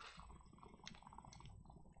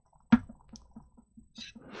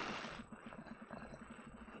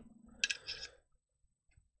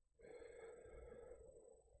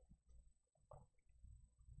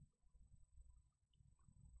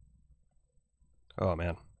 Oh,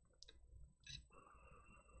 man.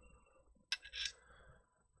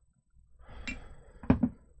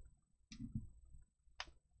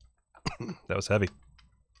 That was heavy.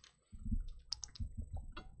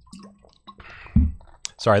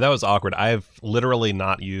 Sorry, that was awkward. I've literally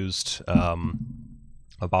not used a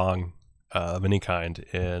bong of any kind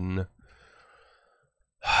in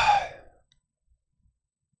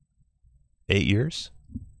 8 years,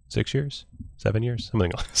 6 years, 7 years,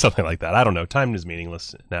 something like that. I don't know. Time is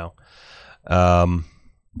meaningless now.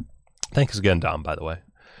 Thanks again, Dom, by the way.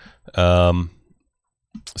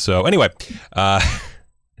 So anyway,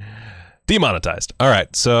 demonetized. All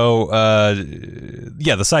right. So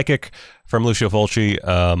yeah, the psychic from Lucio Fulci.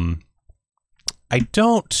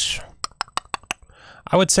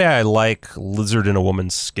 I would say I like Lizard in a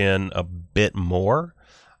Woman's Skin a bit more.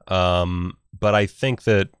 But I think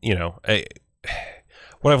that, you know,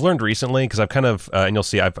 what I've learned recently, because I've kind of, and you'll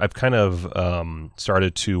see, I've kind of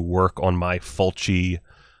started to work on my Fulci,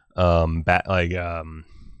 my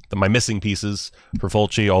missing pieces for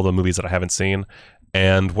Fulci, all the movies that I haven't seen.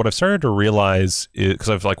 And what I've started to realize is, because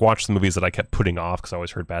I've like watched the movies that I kept putting off because I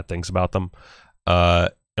always heard bad things about them. And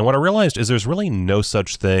what I realized is there's really no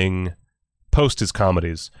such thing post his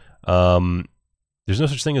comedies. There's no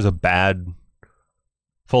such thing as a bad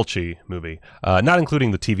Fulci movie, not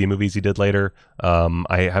including the TV movies he did later.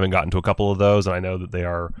 I haven't gotten to a couple of those, and I know that they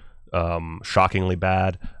are shockingly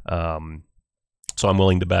bad. So I'm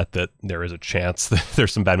willing to bet that there is a chance that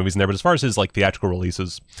there's some bad movies in there. But as far as his like theatrical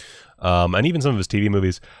releases, and even some of his TV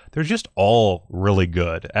movies, they're just all really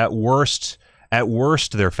good. At worst,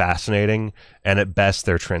 they're fascinating, and at best,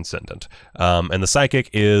 they're transcendent. And The Psychic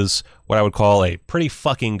is what I would call a pretty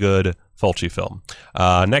fucking good Fulci film.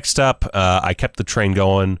 Next up, I kept the train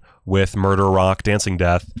going with Murder Rock, Dancing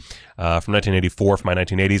Death, from 1984, from my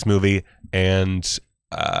 1980s movie, and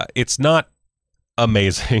it's not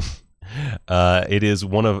amazing. It is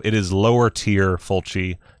lower tier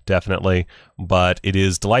Fulci, definitely, but it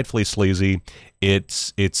is delightfully sleazy. I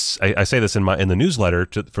say this in the newsletter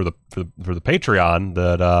for the Patreon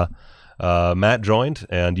that Matt joined,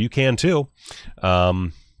 and you can too.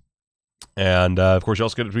 And of course, you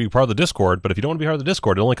also get to be part of the Discord. But if you don't want to be part of the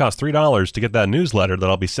Discord, it only costs $3 to get that newsletter that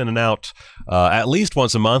I'll be sending out at least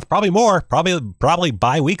once a month, probably more, probably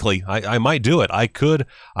bi-weekly. I might do it. I could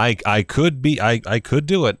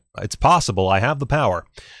do it. It's possible. I have the power.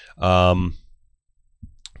 Is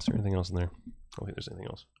there anything else in there? I don't think there's anything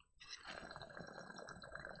else.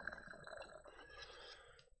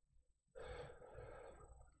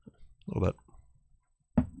 A little bit.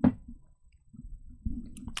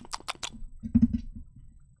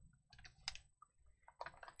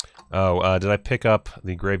 Oh, did I pick up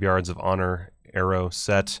the Graveyards of Honor arrow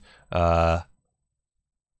set? No.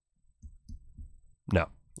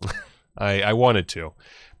 I wanted to,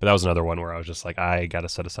 but that was another one where I was just like, I gotta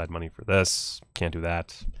set aside money for this. Can't do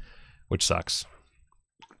that, which sucks.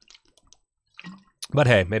 But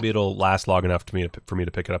hey, maybe it'll last long enough for me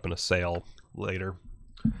to pick it up in a sale later.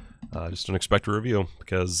 Just don't expect a review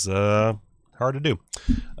because hard to do.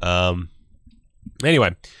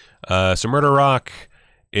 Anyway, so Murder Rock.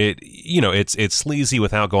 It's sleazy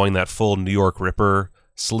without going that full New York Ripper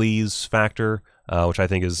sleaze factor, which I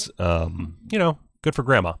think is good for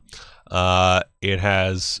grandma. It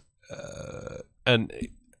has an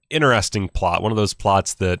interesting plot, one of those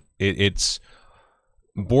plots that it's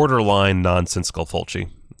borderline nonsensical Fulci.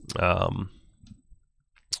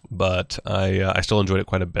 But I still enjoyed it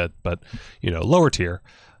quite a bit, but lower tier.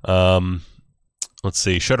 Let's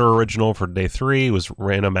see. Shudder original for day 3 was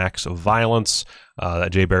Random Acts of Violence,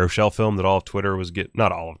 that Jay Baruchel film that all of Twitter was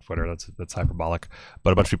not all of Twitter, that's hyperbolic,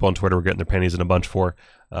 but a bunch of people on Twitter were getting their pennies in a bunch for,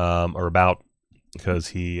 or about, because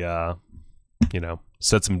he,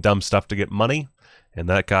 said some dumb stuff to get money, and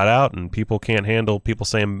that got out, and people can't handle people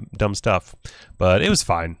saying dumb stuff. But it was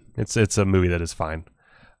fine. It's a movie that is fine.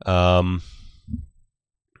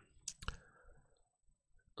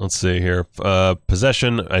 Let's see here.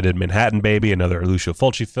 Possession. I did Manhattan Baby, another Lucio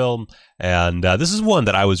Fulci film. And this is one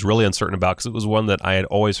that I was really uncertain about because it was one that I had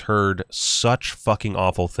always heard such fucking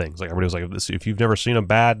awful things. Like everybody was like, if you've never seen a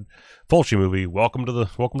bad Fulci movie, welcome to the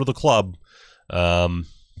club.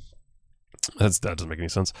 That doesn't make any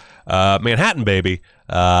sense. Manhattan Baby,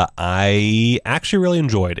 I actually really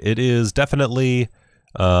enjoyed. It is definitely,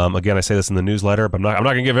 again, I say this in the newsletter, but I'm not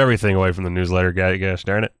going to give everything away from the newsletter, gosh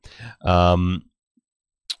darn it.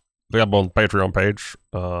 Available on the Patreon page.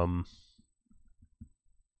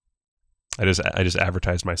 I just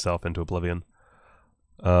advertised myself into oblivion.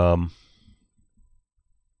 Doop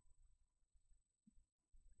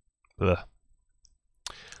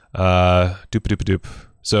doop doop.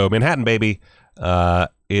 So Manhattan Baby,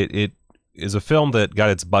 it is a film that got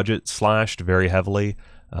its budget slashed very heavily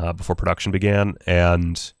before production began,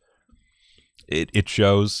 and it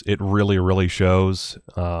shows. It really shows.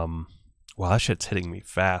 Wow, that shit's hitting me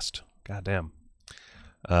fast. God damn.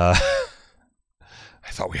 I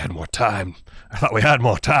thought we had more time.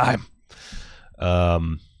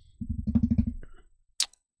 But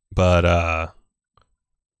well,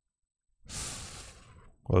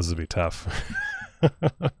 this would be tough.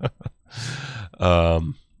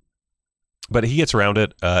 But he gets around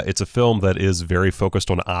it. It's a film that is very focused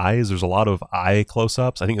on eyes. There's a lot of eye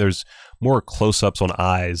close-ups. I think there's more close-ups on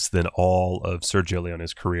eyes than all of Sergio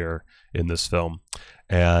Leone's career in this film.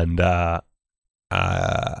 And I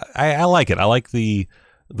like it. I like the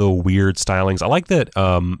weird stylings. I like that.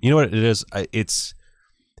 You know what it is? It's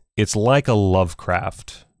like a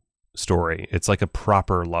Lovecraft story. It's like a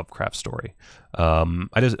proper Lovecraft story.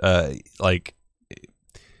 I just like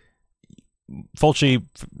Fulci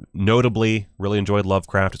notably really enjoyed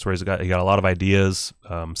Lovecraft. It's where he got a lot of ideas.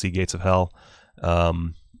 See Gates of Hell,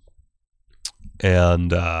 and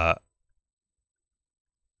I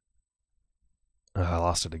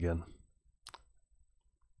lost it again.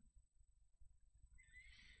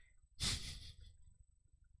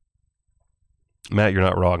 Matt, you're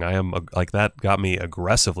not wrong. I am like that got me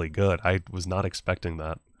aggressively good. I was not expecting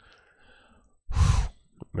that.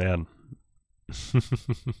 Man.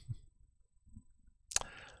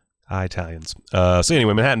 Italians. So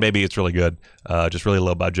anyway, Manhattan Baby, it's really good. Just really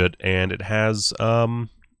low budget, and it has a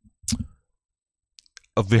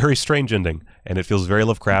very strange ending, and it feels very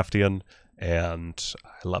Lovecraftian, and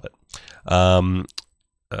I love it.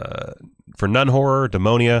 For non-horror,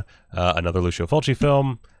 Demonia, another Lucio Fulci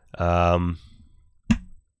film.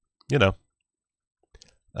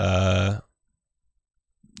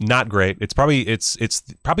 Not great. It's probably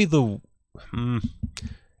the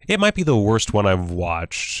it might be the worst one I've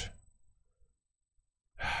watched.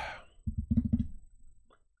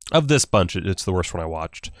 Of this bunch, it's the worst one I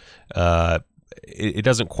watched. It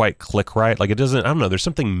doesn't quite click right. Like, it doesn't, I don't know, there's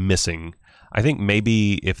something missing. I think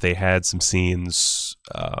maybe if they had some scenes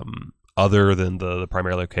other than the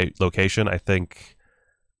primary location, I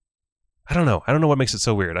don't know what makes it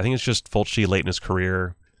so weird. I think it's just Fulci late in his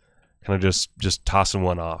career, kind of just tossing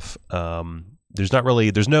one off.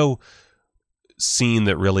 There's no scene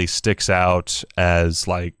that really sticks out as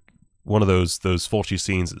like one of those Fulci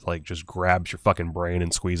scenes that like just grabs your fucking brain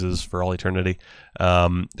and squeezes for all eternity.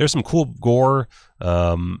 There's some cool gore.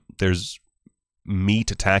 There's meat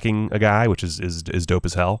attacking a guy, which is dope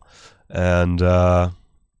as hell, and guy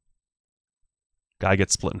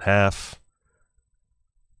gets split in half.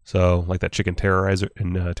 So like that chicken terrorizer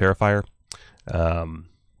in Terrifier.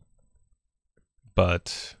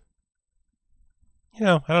 But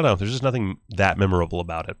I don't know. There's just nothing that memorable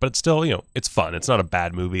about it. But it's still, it's fun. It's not a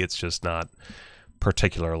bad movie. It's just not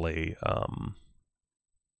particularly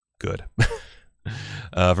good.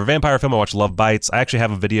 For vampire film, I watched Love Bites. I actually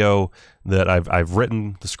have a video that I've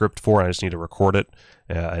written the script for, and I just need to record it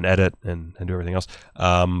and edit and do everything else.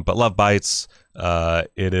 But Love Bites,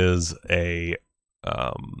 it is a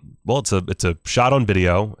it's a shot on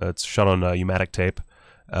video. It's shot on pneumatic tape.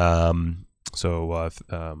 So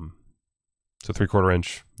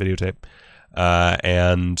 3/4-inch videotape,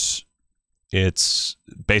 and it's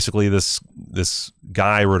basically this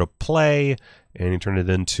guy wrote a play and he turned it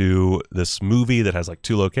into this movie that has like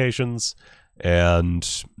 2 locations,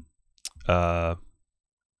 and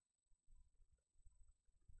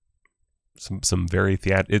some very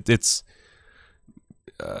it's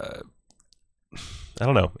I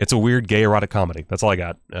don't know. It's a weird gay erotic comedy. That's all I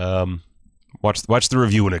got. Watch the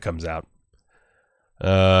review when it comes out.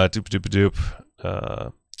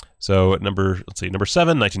 So number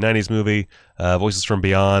 7, 1990s movie, Voices from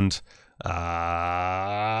Beyond.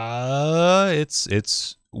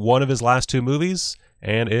 It's one of his last 2 movies,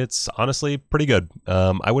 and it's honestly pretty good.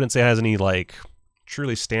 I wouldn't say it has any like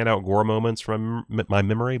truly standout gore moments from my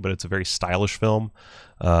memory, but it's a very stylish film.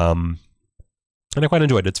 And I quite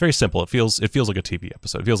enjoyed it. It's very simple. It feels like a TV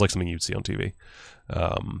episode. It feels like something you'd see on TV.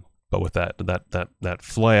 But with that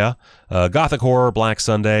flair. Gothic horror, Black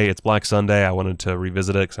Sunday. It's Black Sunday. I wanted to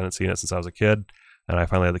revisit it because I hadn't seen it since I was a kid. And I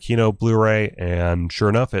finally had the Kino Blu-ray, and sure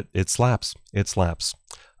enough, it slaps. It slaps.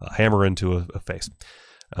 Hammer into a face.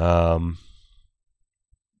 Let's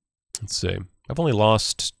see. I've only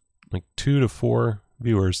lost like 2 to 4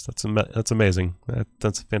 viewers. That's amazing.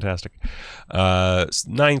 That's fantastic.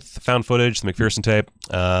 9th, found footage, the McPherson tape,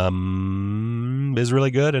 is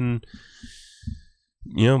really good, and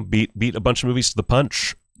beat a bunch of movies to the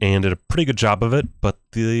punch and did a pretty good job of it. But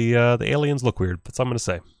the aliens look weird. That's all I'm gonna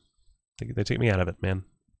say. They take me out of it, man.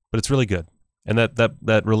 But it's really good, and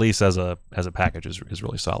that release as a package is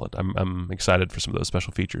really solid. I'm excited for some of those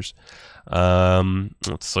special features.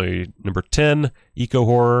 Let's see, number 10, eco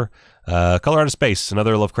horror. Color Out of Space,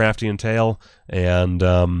 another Lovecraftian tale, and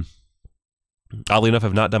oddly enough,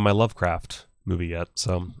 I've not done my Lovecraft movie yet,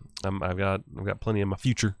 so I've got plenty in my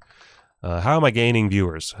future. How am I gaining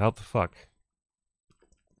viewers? How the fuck?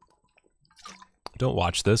 Don't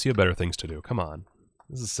watch this. You have better things to do. Come on,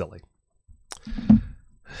 this is silly.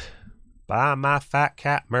 Buy my Fat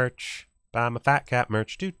Cat merch. Buy my Fat Cat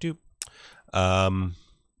merch. Doot doot. Yeah.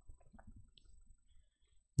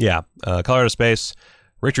 Color Out of Space.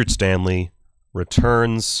 Richard Stanley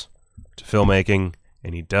returns to filmmaking,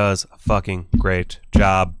 and he does a fucking great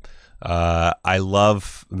job. I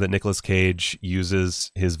love that Nicolas Cage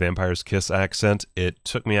uses his Vampire's Kiss accent. It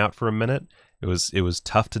took me out for a minute. It was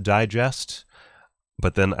tough to digest,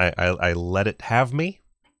 but then I let it have me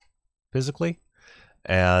physically,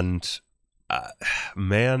 and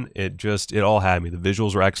man, it all had me. The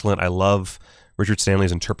visuals were excellent. I love Richard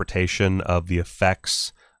Stanley's interpretation of the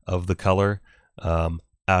effects of the color.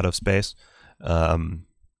 Out of space, and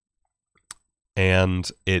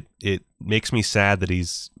it makes me sad that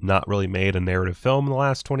he's not really made a narrative film in the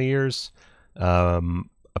last 20 years.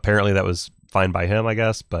 Apparently that was fine by him, I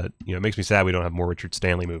guess, but it makes me sad we don't have more Richard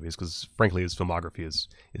Stanley movies, because frankly his filmography is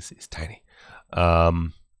tiny. Yeah,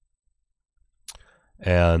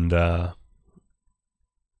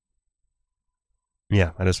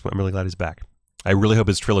 I'm really glad he's back. I really hope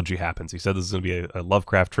his trilogy happens. He said this is going to be a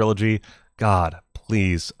Lovecraft trilogy. God,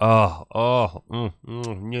 please. I need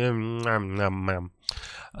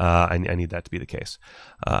that to be the case.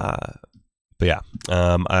 But yeah,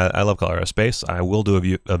 I love Color Out of Space. I will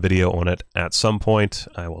do a video on it at some point.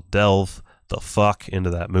 I will delve the fuck into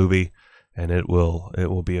that movie, and it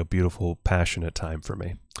will be a beautiful, passionate time for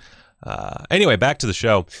me. Anyway, back to the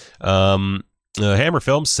show. The Hammer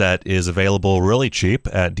film set is available really cheap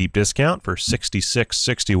at deep discount for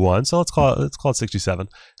 $66.61. So let's call it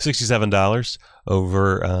 $67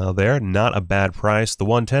 over there. Not a bad price. The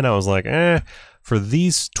 110, I was like, for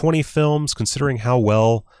these 20 films, considering how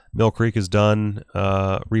well Mill Creek has done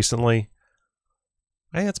recently,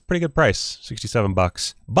 I think that's a pretty good price,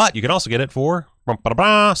 $67. But you can also get it for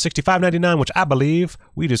 $65.99, which I believe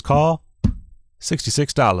we just call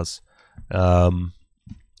 $66.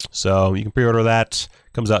 So you can pre-order that.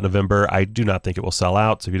 Comes out in November. I do not think it will sell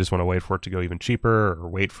out. So if you just want to wait for it to go even cheaper or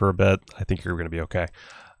wait for a bit, I think you're going to be okay.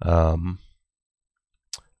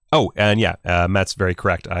 Oh, and yeah, Matt's very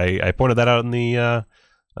correct. I pointed that out in the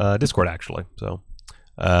Discord actually. So,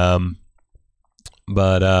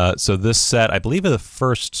 so this set, I believe, it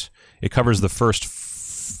covers the first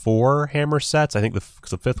 4 Hammer sets. I think the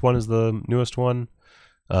 5th one is the newest one.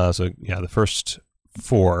 So yeah, the first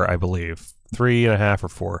 4, I believe. 3.5 or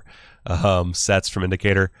 4 sets from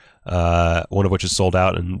Indicator, one of which is sold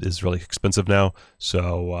out and is really expensive now.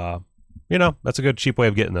 So that's a good cheap way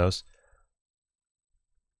of getting those.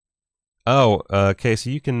 Oh,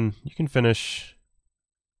 Casey, you can finish.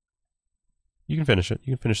 You can finish it.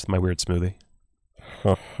 You can finish my weird smoothie.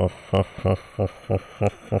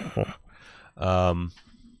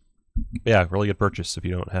 Yeah, really good purchase if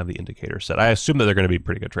you don't have the Indicator set. I assume that they're going to be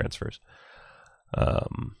pretty good transfers.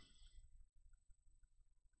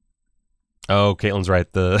 Oh, Caitlin's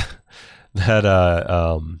right. That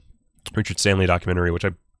Richard Stanley documentary, which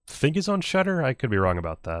I think is on Shudder. I could be wrong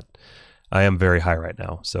about that. I am very high right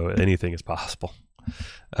now, so anything is possible.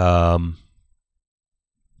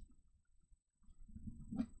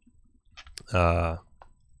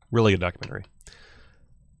 Really good documentary.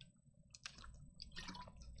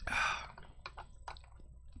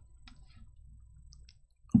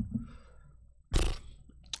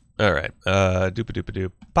 All right.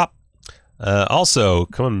 Doop-a-doop-a-doop. Pop. Also,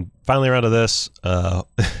 coming finally around to this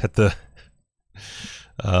at the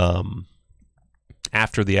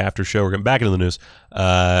after the after show, we're getting back into the news.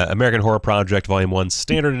 American Horror Project Volume 1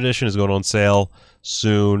 Standard Edition is going on sale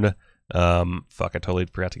soon. Fuck, I totally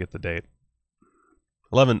forgot to get the date.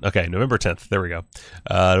 November 10th. There we go.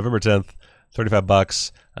 November 10th,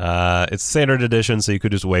 $35. It's standard edition, so you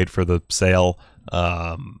could just wait for the sale.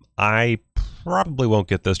 I probably won't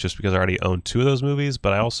get this just because I already own 2 of those movies,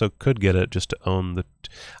 but I also could get it just to own the...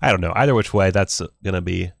 I don't know. Either which way, that's going to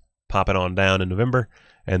be popping on down in November.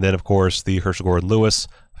 And then, of course, the Herschel Gordon Lewis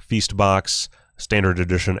Feast Box Standard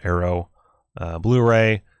Edition Arrow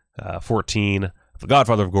Blu-ray 14. The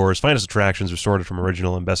Godfather of Gore's finest attractions, restored from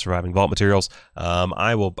original and best surviving vault materials.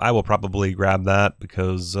 I will probably grab that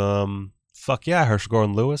because fuck yeah, Herschel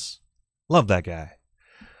Gordon Lewis, love that guy.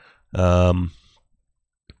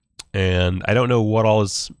 And I don't know what all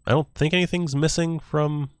is. I don't think anything's missing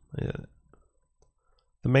from the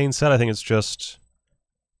main set. I think it's just.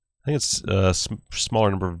 I think it's a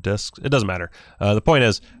smaller number of discs. It doesn't matter. The point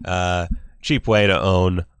is, cheap way to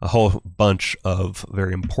own a whole bunch of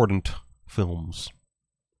very important films.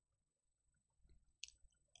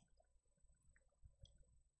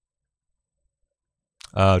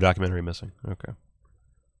 Oh, documentary missing. Okay.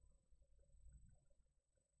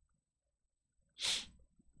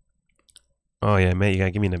 Oh yeah, mate, you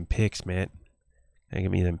gotta give me them pics, mate. Gotta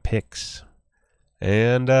give me them pics.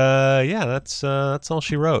 And yeah, that's all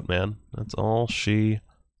she wrote, man. That's all she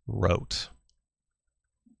wrote.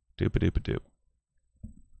 Doop-a-doop-a-doop.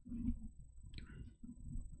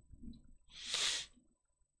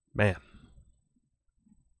 Man.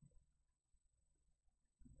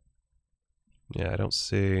 Yeah, I don't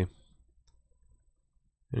see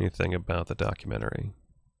anything about the documentary.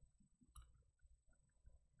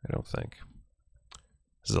 I don't think.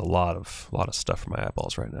 This is a lot of stuff for my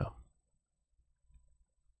eyeballs right now.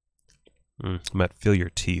 I'm at feel your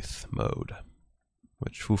teeth mode,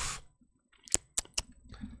 which oof.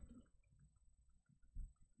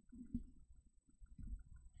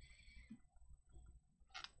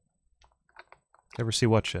 Ever see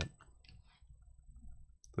what shit?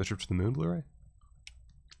 The Trip to the Moon Blu-ray?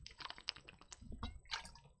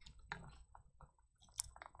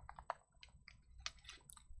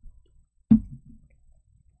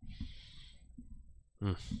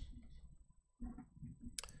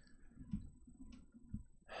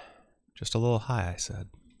 Just a little high, I said.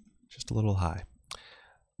 Just a little high.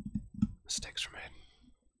 Mistakes were made.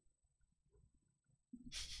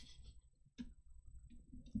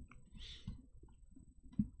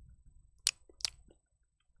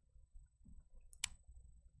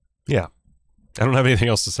 Yeah. I don't have anything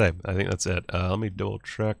else to say. I think that's it. Let me double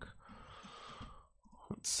check.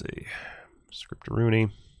 Let's see.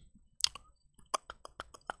 Script-a-rooney.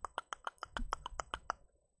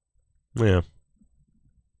 Yeah.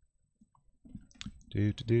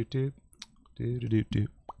 Do.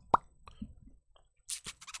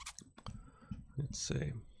 Let's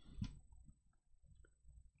see.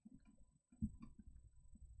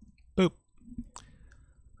 Boop.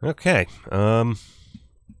 Okay.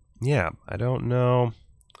 Yeah, I don't know.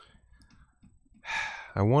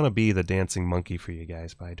 I want to be the dancing monkey for you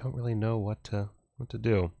guys, but I don't really know what to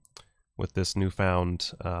do with this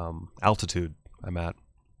newfound altitude I'm at.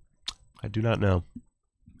 I do not know.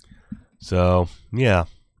 So, yeah.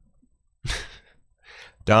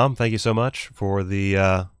 Dom, thank you so much for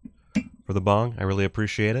the bong. I really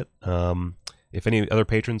appreciate it. If any other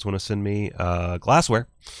patrons want to send me glassware,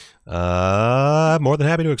 I'm more than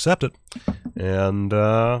happy to accept it. And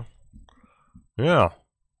yeah.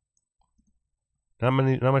 Not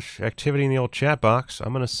much activity in the old chat box.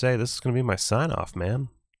 I'm gonna say this is gonna be my sign off, man.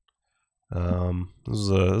 This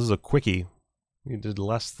is a quickie. We did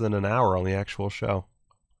less than an hour on the actual show.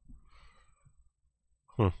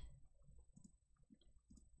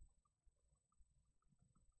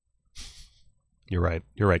 You're right.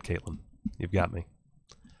 You're right, Caitlin. You've got me.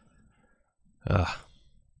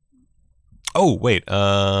 Oh, wait.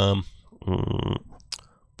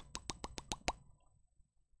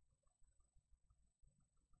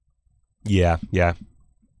 Yeah. Yeah,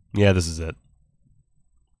 this is it.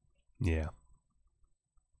 Yeah.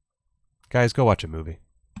 Guys, go watch a movie.